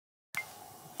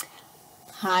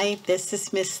Hi, this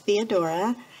is Ms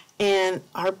Theodora, and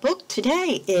our book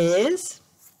today is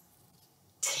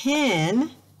 10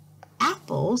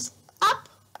 Apples Up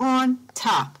on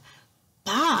Top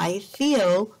by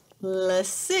Theo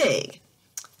Lessig.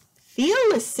 Theo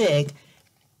Lessig,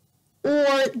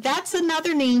 or that's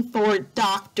another name for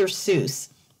Dr. Seuss.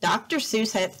 Dr.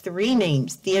 Seuss had 3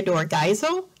 names, Theodore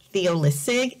Geisel, Theo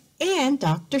Lessig, and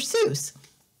Dr. Seuss.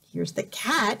 Here's the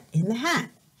cat in the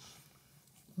hat.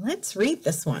 Let's read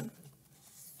this one.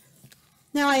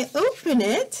 Now I open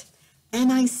it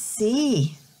and I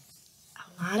see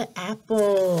a lot of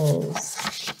apples.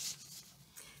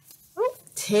 Oh,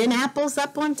 10 apples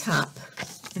up on top.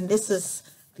 And this is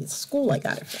the school I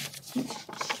got it from.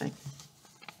 Okay.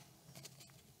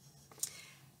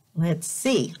 Let's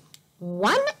see.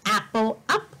 1 apple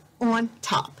up on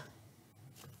top.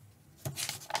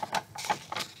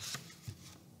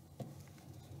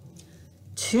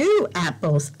 2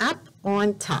 apples up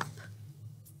on top.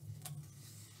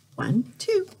 1,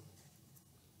 2.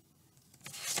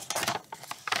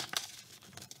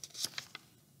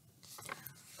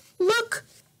 Look,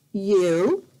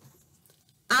 you,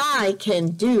 I can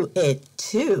do it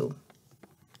too.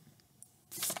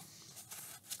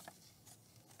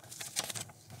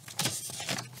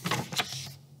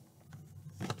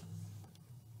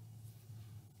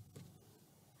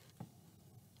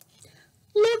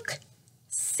 Look,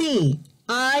 see,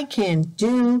 I can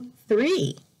do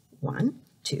 3. 1,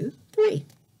 2, 3.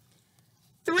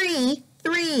 3,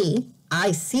 3,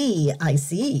 I see, I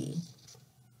see.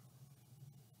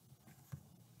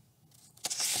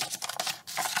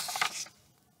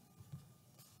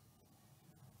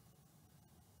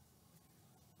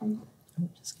 I'm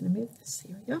just going to move this.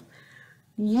 Here we go.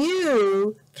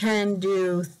 You can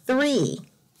do 3.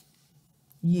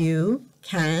 You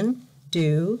can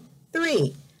do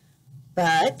 3.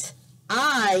 But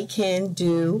I can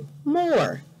do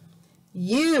more.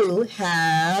 You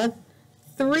have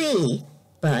 3,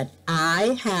 but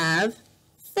I have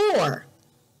 4.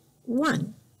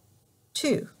 1,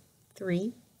 2,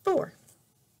 3, 4.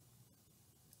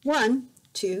 1,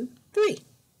 2, 3.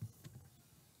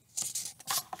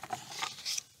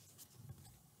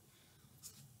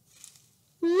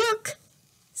 Look,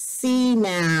 see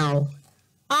now,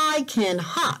 I can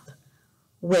hop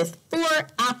with 4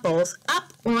 apples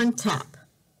up on top.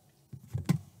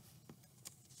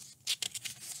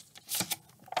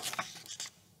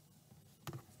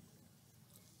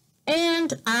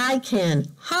 And I can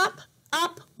hop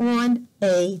up on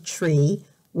a tree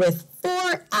with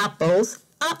 4 apples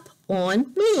up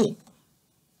on me.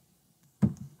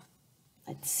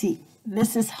 Let's see,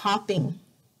 this is hopping.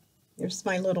 Here's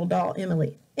my little doll,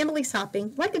 Emily. Emily's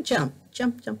hopping like a jump,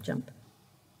 jump, jump, jump.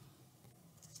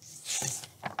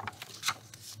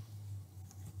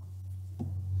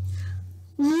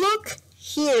 Look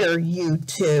here, you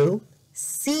two.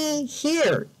 See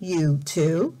here, you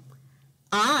two.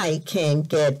 I can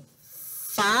get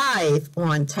 5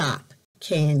 on top.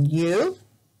 Can you?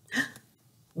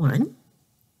 1,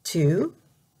 2,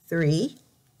 3,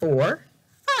 4,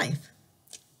 5.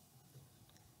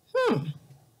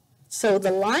 So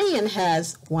the lion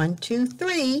has 1, 2,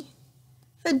 3.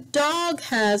 The dog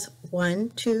has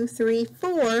 1, 2, 3,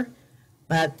 4.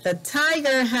 But the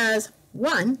tiger has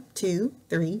 1, 2,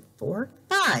 3, 4,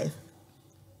 5.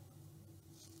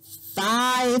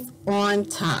 5 on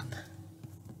top.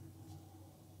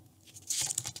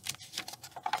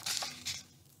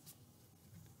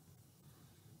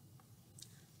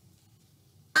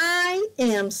 I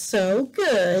am so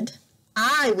good,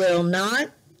 I will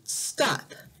not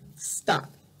stop.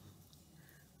 Stop.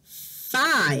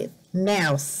 5,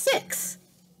 now 6,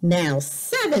 now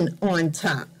 7 on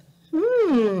top.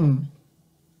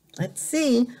 Let's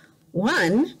see.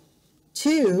 1,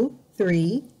 2,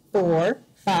 3, 4,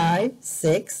 5,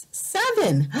 6,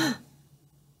 7.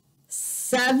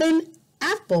 7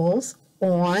 apples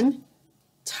on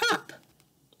top.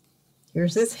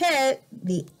 Here's his head.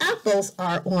 The apples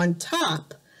are on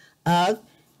top of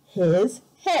his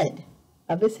head.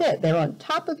 They're on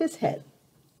top of his head.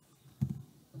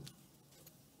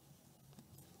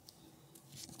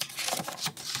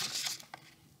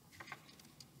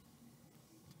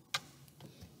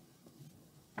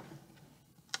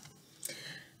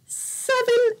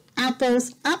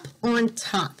 Apples up on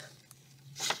top.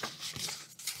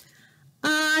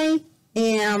 I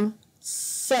am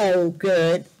so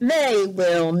good, they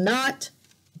will not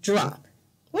drop.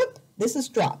 Whoop, this is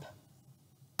drop.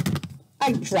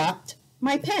 I dropped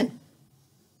my pen.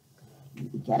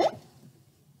 Get it?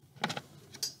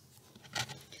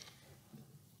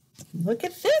 Look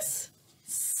at this.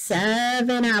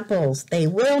 7 apples. They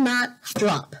will not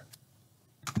drop.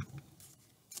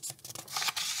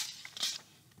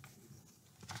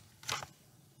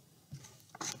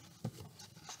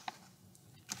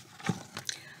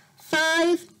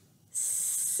 5,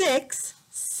 6,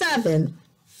 7.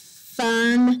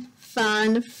 Fun,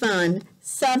 fun, fun.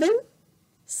 7,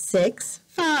 6,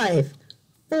 5,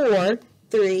 4,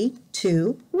 3,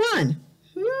 2, 1.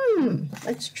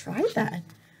 Let's try that.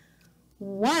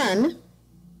 1,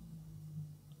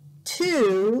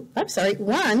 2,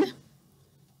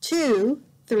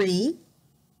 3,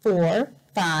 4,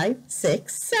 5,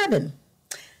 6, 7.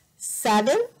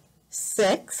 7,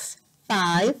 6,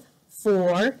 5,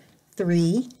 4,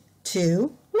 3,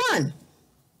 2, 1.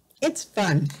 It's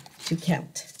fun to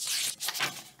count.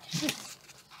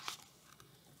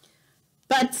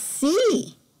 But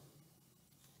see,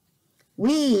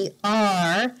 we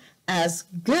are as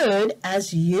good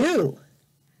as you.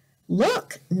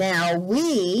 Look, now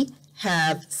we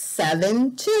have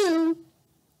 7 too.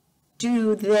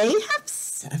 Do they have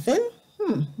 7?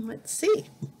 Let's see.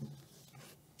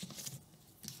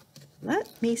 Let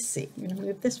me see. I'm going to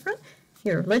move this front.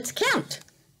 Here, let's count.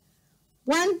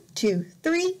 1, 2,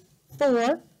 3,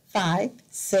 4, 5,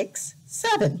 6,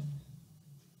 7.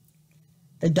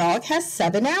 The dog has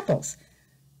 7 apples.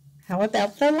 How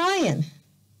about the lion?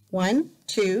 1,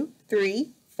 2, 3,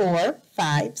 4,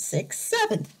 5, 6,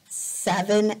 7.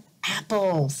 7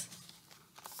 apples.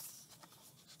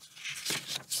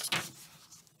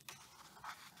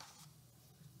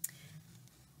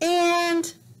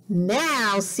 And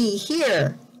now see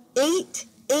here, 8,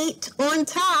 8 on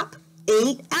top,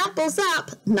 8 apples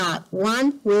up, not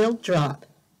one will drop.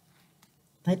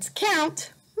 Let's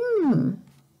count.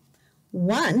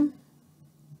 1,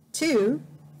 2,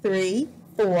 3,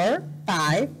 4,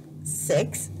 5,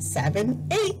 6, 7,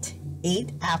 8.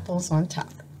 8 apples on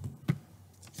top.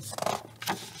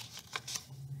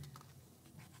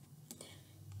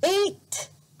 Eight.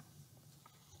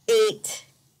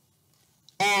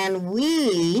 And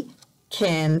we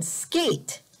can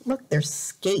skate. Look, there's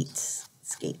skates.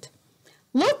 Skate.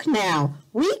 Look now,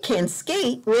 we can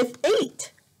skate with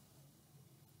 8.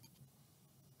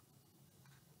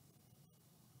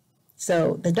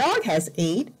 So the dog has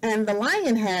 8 and the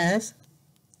lion has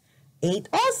 8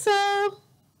 also.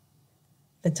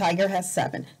 The tiger has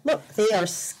 7. Look, they are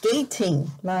skating.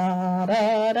 La,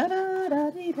 da, da, da, da,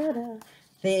 dee, da, da.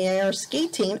 They are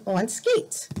skating on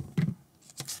skates.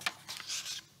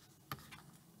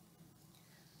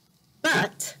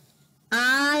 But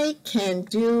I can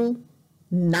do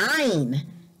 9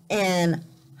 and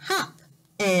hop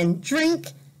and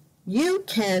drink. You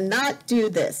cannot do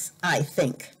this, I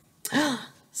think.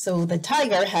 So the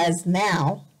tiger has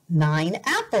now 9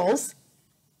 apples,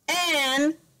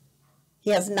 and he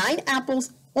has 9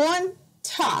 apples on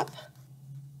top.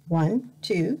 1,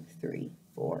 2, 3,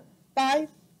 4, 5,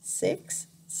 6,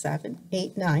 7,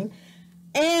 8, 9.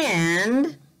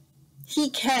 And he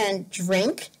can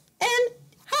drink and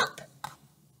hop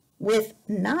with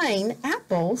 9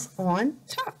 apples on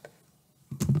top.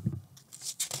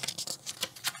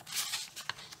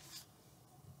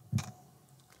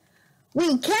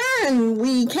 We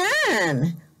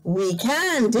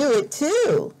can do it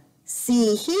too.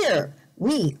 See here,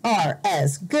 we are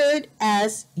as good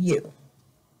as you.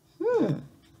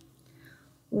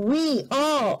 We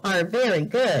all are very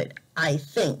good, I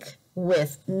think.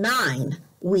 With 9,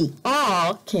 we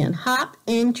all can hop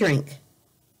and drink.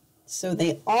 So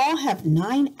they all have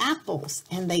 9 apples,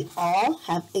 and they all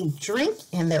have a drink,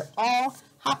 and they're all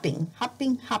hopping,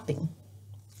 hopping, hopping.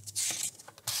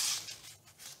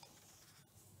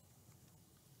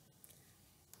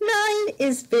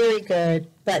 Is very good,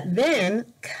 but then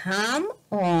come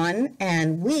on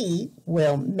and we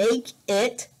will make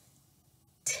it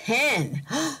 10.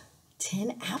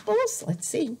 10 apples? Let's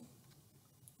see.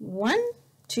 1,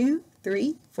 2,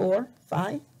 3, 4,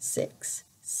 5, 6,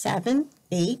 7,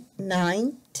 8,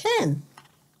 9, 10.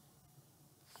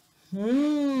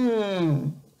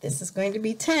 This is going to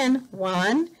be 10.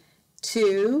 1,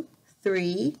 2,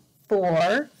 3,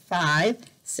 4, 5,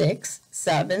 6,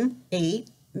 7,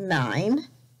 8, 9,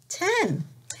 10.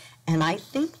 And I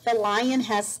think the lion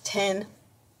has 10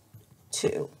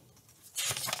 too.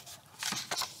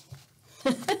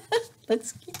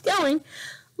 Let's keep going.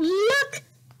 Look,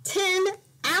 10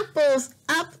 apples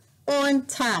up on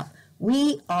top.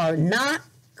 We are not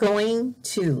going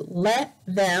to let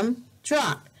them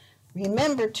drop.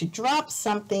 Remember to drop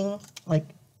something like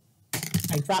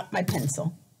I dropped my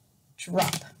pencil.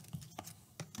 Drop.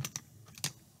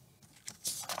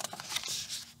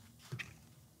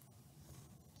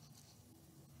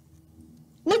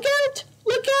 Look out!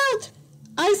 Look out!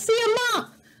 I see a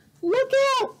mop. Look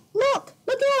out! Look!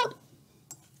 Look out!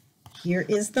 Here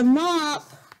is the mop.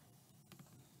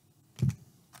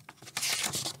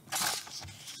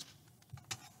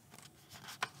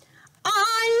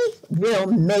 I will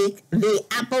make the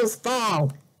apples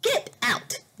fall. Get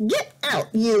out,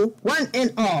 you one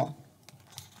and all.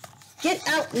 Get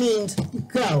out means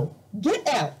go. Get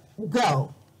out,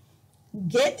 go.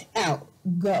 Get out,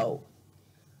 go.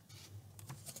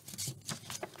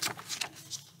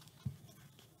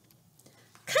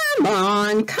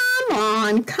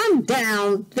 Come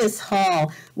down this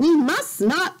hall. We must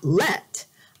not let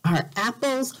our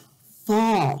apples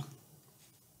fall.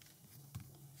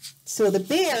 So the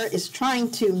bear is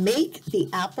trying to make the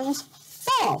apples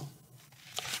fall.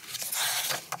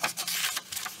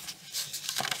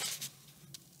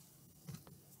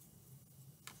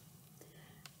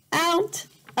 Out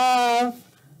of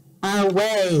our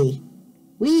way.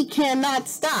 We cannot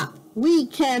stop. We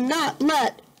cannot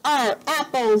let our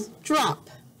apples drop.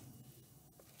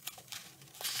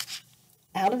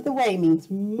 Out of the way means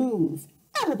move.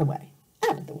 Out of the way.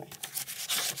 Out of the way.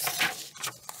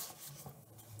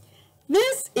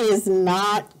 This is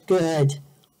not good.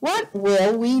 What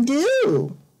will we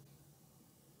do?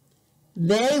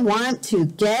 They want to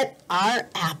get our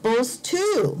apples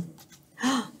too.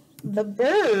 The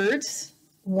birds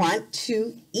want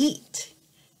to eat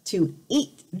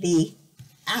the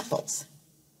apples.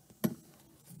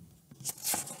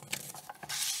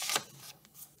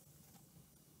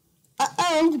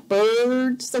 Uh-oh,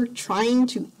 birds are trying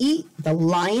to eat the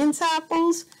lion's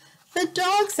apples, the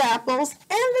dog's apples, and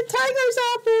the tiger's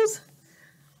apples.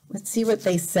 Let's see what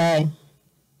they say.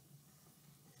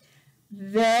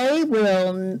 They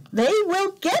will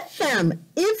get them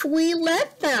if we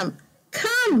let them.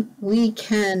 Come, we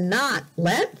cannot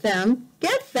let them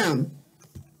get them.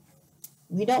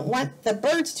 We don't want the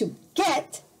birds to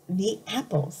get the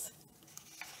apples.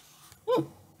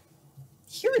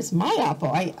 Here is my apple.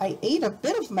 I ate a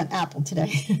bit of an apple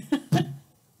today.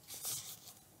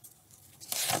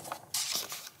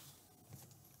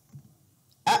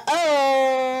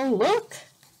 Uh-oh, look.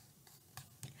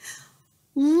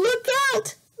 Look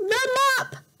out, the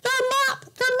mop, the mop,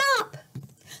 the mop.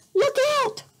 Look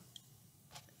out.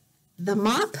 The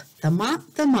mop, the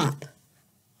mop, the mop.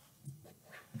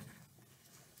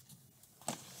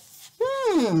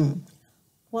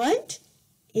 What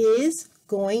is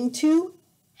going to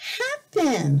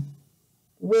happen?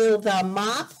 Will the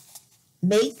mop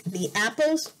make the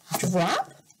apples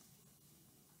drop?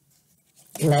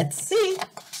 Let's see.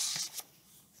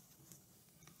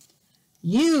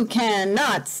 You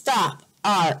cannot stop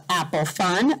our apple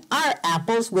fun. Our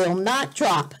apples will not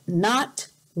drop, not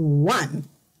one.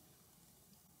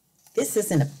 This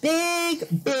isn't a big,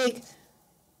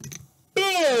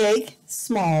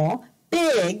 small,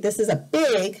 big. This is a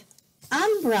big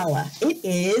umbrella. It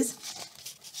is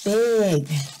big.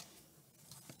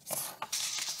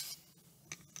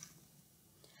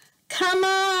 Come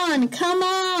on, come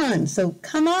on. So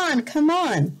come on, come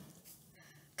on.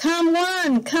 Come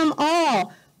one, come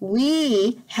all.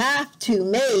 We have to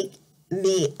make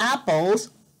the apples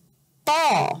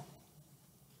fall.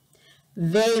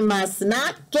 They must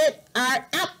not get our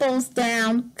apples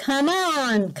down. Come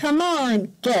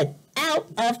on, get out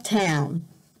of town.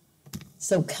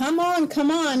 So come on,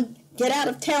 get out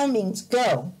of town means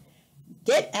go.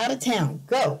 Get out of town,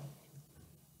 go.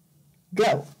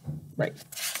 Go, right.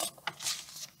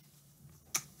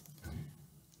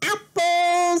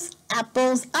 Apples,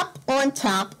 apples up on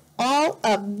top. All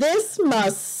of this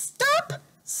must stop,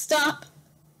 stop,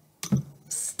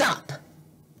 stop.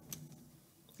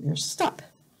 You're stop.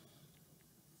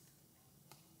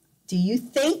 Do you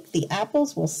think the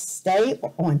apples will stay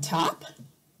on top?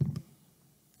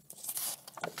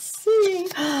 Let's see.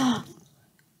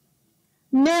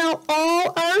 Now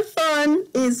all our fun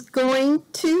is going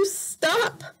to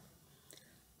stop.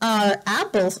 Our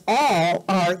apples all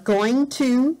are going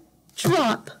to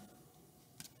drop.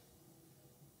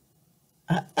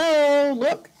 Uh-oh,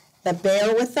 look, the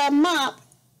bear with the mop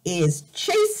is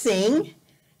chasing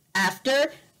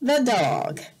after the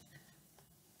dog.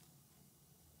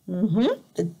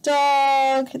 The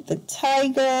dog, the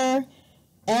tiger,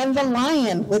 and the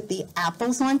lion with the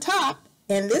apples on top.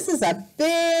 And this is a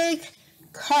big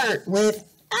cart with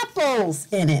apples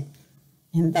in it.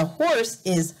 And the horse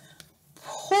is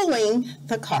pulling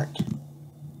the cart.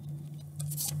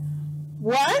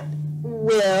 What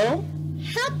will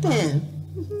happen?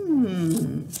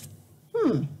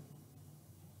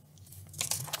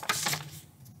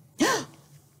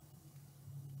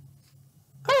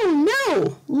 Oh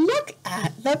no, look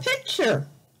at the picture.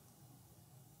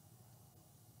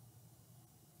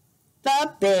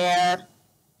 The bear.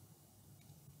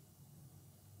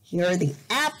 Here are the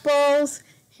apples.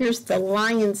 Here's the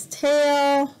lion's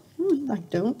tail. I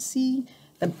don't see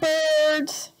the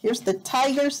birds. Here's the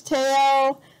tiger's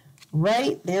tail.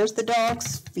 Right, there's the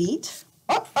dog's feet.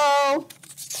 Uh-oh.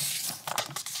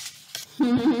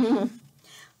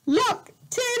 Look,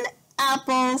 10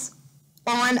 apples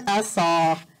on us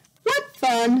all. What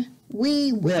fun!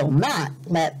 We will not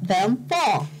let them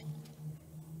fall.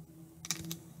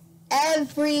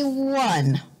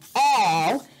 Everyone,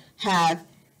 all have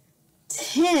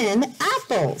 10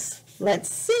 apples. Let's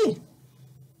see.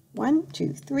 1,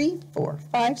 2, 3, 4,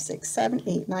 5, 6, 7,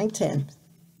 8, 9, 10.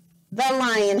 The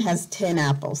lion has 10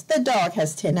 apples. The dog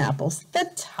has 10 apples. The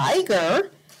tiger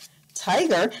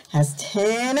has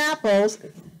 10 apples.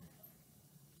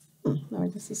 No,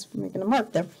 this is making a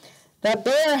mark there. The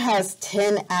bear has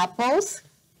 10 apples.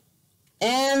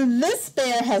 And this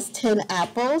bear has 10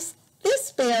 apples.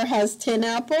 This bear has 10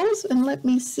 apples. And let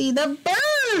me see, the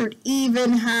bird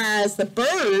even has the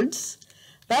birds.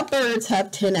 The birds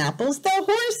have 10 apples. The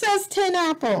horse has 10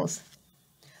 apples.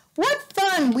 What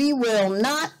fun! We will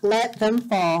not let them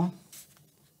fall.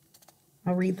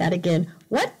 I'll read that again.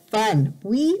 What fun!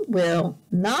 We will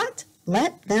not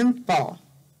let them fall.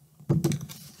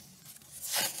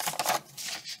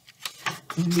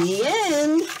 The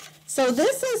end. So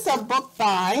this is a book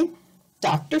by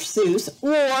Dr. Seuss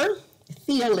or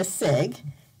Theodora,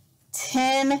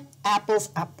 10 Apples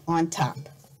Up on Top.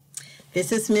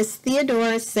 This is Ms.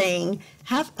 Theodora saying,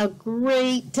 have a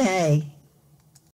great day.